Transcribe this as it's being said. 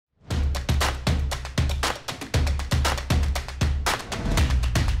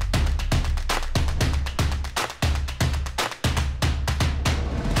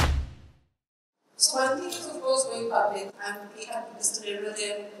public. We had Mr. Ritu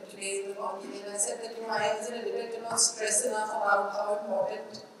there today in the community, and I said that I was a little bit stress enough about how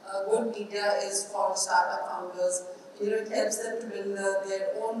important good media is for startup founders. It helps them to build their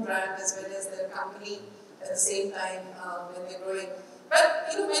own brand as well as their company at the same time when they're growing.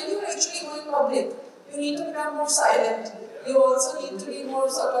 But when you're actually going public, you need to become more silent. You also need to be more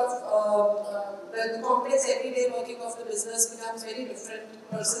sort of, the complex everyday working of the business becomes very different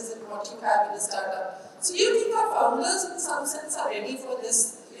versus in what you have in a startup. So you think our founders in some sense are ready for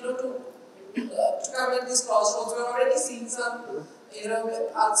this, to come at this crossroads? We're already seeing some,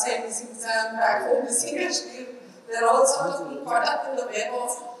 outside missing some, back home missing actually. They're all sort of being caught up in the web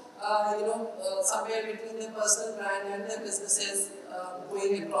of, somewhere between their personal brand and their businesses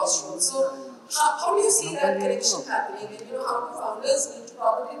going at crossroads. So how do you see that connection happening? And how do founders need to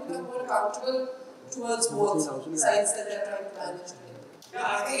probably become more accountable towards both sides that they're trying to manage today?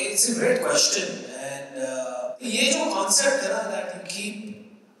 Yeah, I think it's a great question. And ये जो concept है ना, that you keep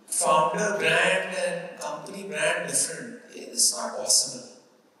founder brand and company brand different, it's not possible.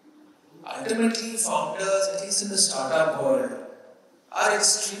 Ultimately, founders, at least in the startup world, are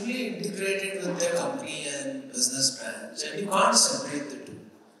extremely integrated with their company and business brands, and you can't separate the two.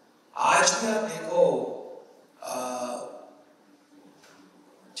 आज भी आप देखो,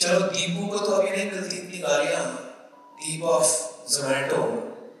 चलो दीपू को तो अभी नहीं मिलती इतनी गालियाँ, Deep of Zomato,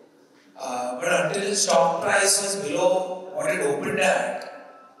 but until its stock price was below what it opened at,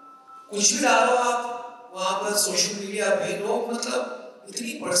 कुछ भी डालो आप वहाँ पर सोशल मीडिया पे लोग मतलब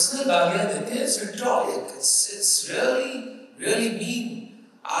इतनी पर्सनल गालियाँ देते हैं, it's vitriolic, it's really mean.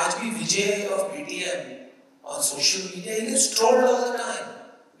 आज भी Vijay of PTM on social media, he gets trolled all the time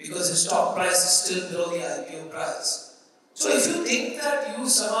because his stock price is still below the IPO price. So if you think that you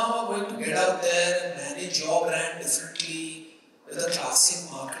somehow are going to get out there and manage your brand differently with a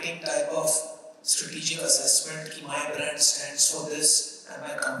classic marketing type of strategic assessment, कि my brand stands for this and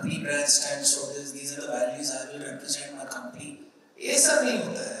my company brand stands for this, these are the values I will represent my company. ये सब नहीं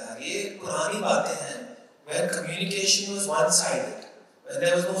होता है यार, ये पुरानी बातें हैं. When communication was one-sided, when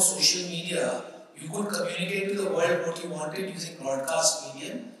there was no social media, you could communicate to the world what you wanted using broadcast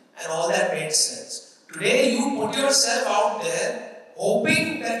medium, and all that made sense. Today, you put yourself out there,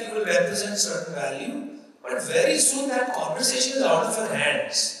 hoping that you will represent certain value, but very soon that conversation is out of your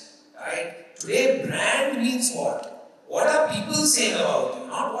hands, right? Today, brand means what? What are people saying about you,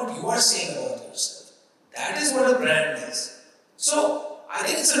 not what you are saying about yourself. That is what a brand is. So, I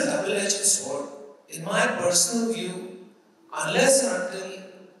think it's a double-edged sword. In my personal view, unless and until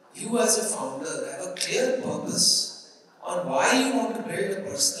you as a founder have a clear purpose on why you want to build a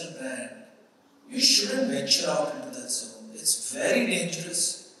personal brand, you shouldn't venture out into that zone. It's very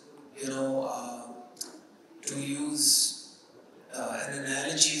dangerous, to use an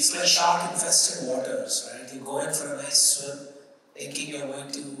analogy. It's like shark-infested waters, right? You go in for a nice swim, thinking you're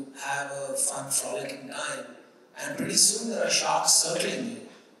going to have a fun, frolicking time, and pretty soon there are sharks circling you.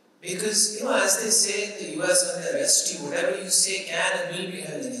 Because, as they say in the US, when they arrest you, whatever you say can and will be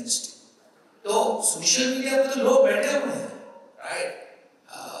held against you. So, social media में तो लोग बैठे हुए हैं, right?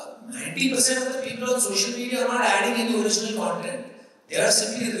 90% of the people on social media are not adding any original content. They are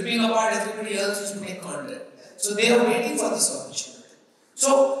simply ripping apart everybody else who's putting content. So, they are waiting for this opportunity.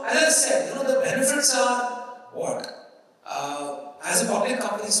 So, as I said, the benefits are what? As a public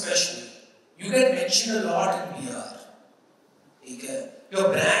company especially, you get mentioned a lot in PR. Okay? Your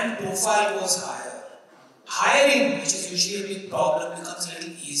brand profile goes higher. Hiring, which is usually a big problem, becomes a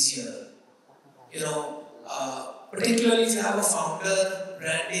little easier. Particularly if you have a founder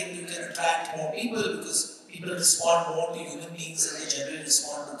branding, you can attract more people because people respond more to human beings and they generally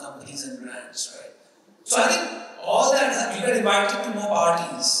respond to companies and brands, right? So I think all that, you get invited to more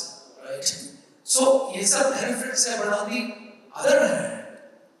parties, right? So, these are benefits, but on the other hand,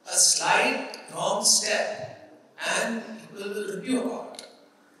 a slight wrong step and people will rip you apart.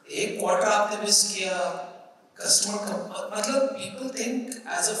 एक quarter आपने miss किया, मतलब people think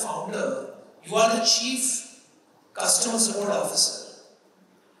as a founder, you are the chief customer support officer.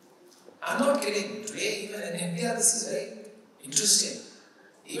 I'm not kidding. Today, even in India, this is very interesting.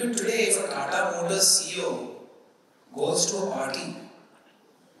 Even today, if a Tata Motors CEO goes to a party,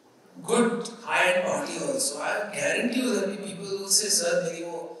 good high-end party also, I guarantee you there will be people who will say, "Sir, मेरी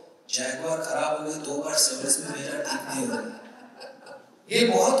वो Jaguar खराब हो गई, 2 बार service में भेजा, ठीक नहीं हो रहा." ये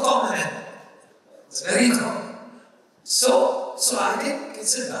बहुत common है. It's very common. So I think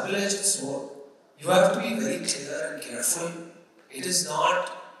it's a double-edged sword. You have to be very clear and careful. It is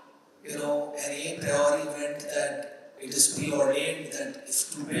not, an a priori event that it is preordained that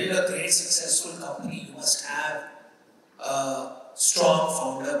if to build a great successful company, you must have a strong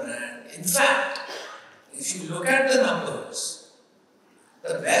founder brand. In fact, if you look at the numbers,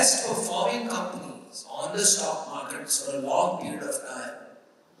 the best performing companies on the stock markets for a long period of time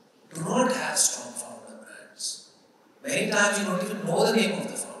do not have strong founder brands. Many times you don't even know the name of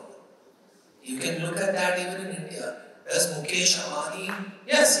the founder. You can look at that even in India. Does Mukesh Ambani,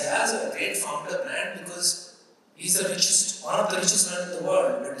 yes, he has a great founder brand because he's the richest, one of the richest men in the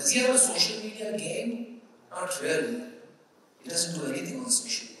world. But does he have a social media game? Not really. He doesn't do anything on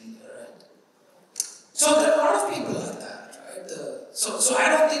social media, right? So there are a lot of people like that, right? So I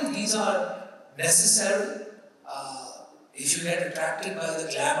don't think these are necessary. If you get attracted by the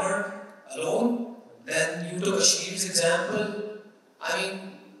glamour alone, then you took Ashir's example. I mean,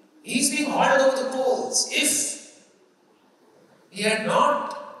 he's being hauled over the coals. If he had not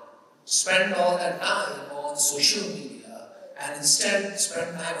spent all that time on social media and instead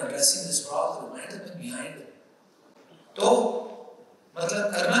spent time addressing this problem, might have been behind him. तो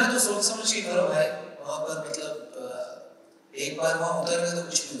मतलब करना है तो सोच समझ के करो भाई, वहाँ पर मतलब एक बार वहाँ उतर गए तो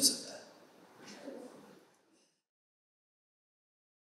कुछ भी हो सकता है.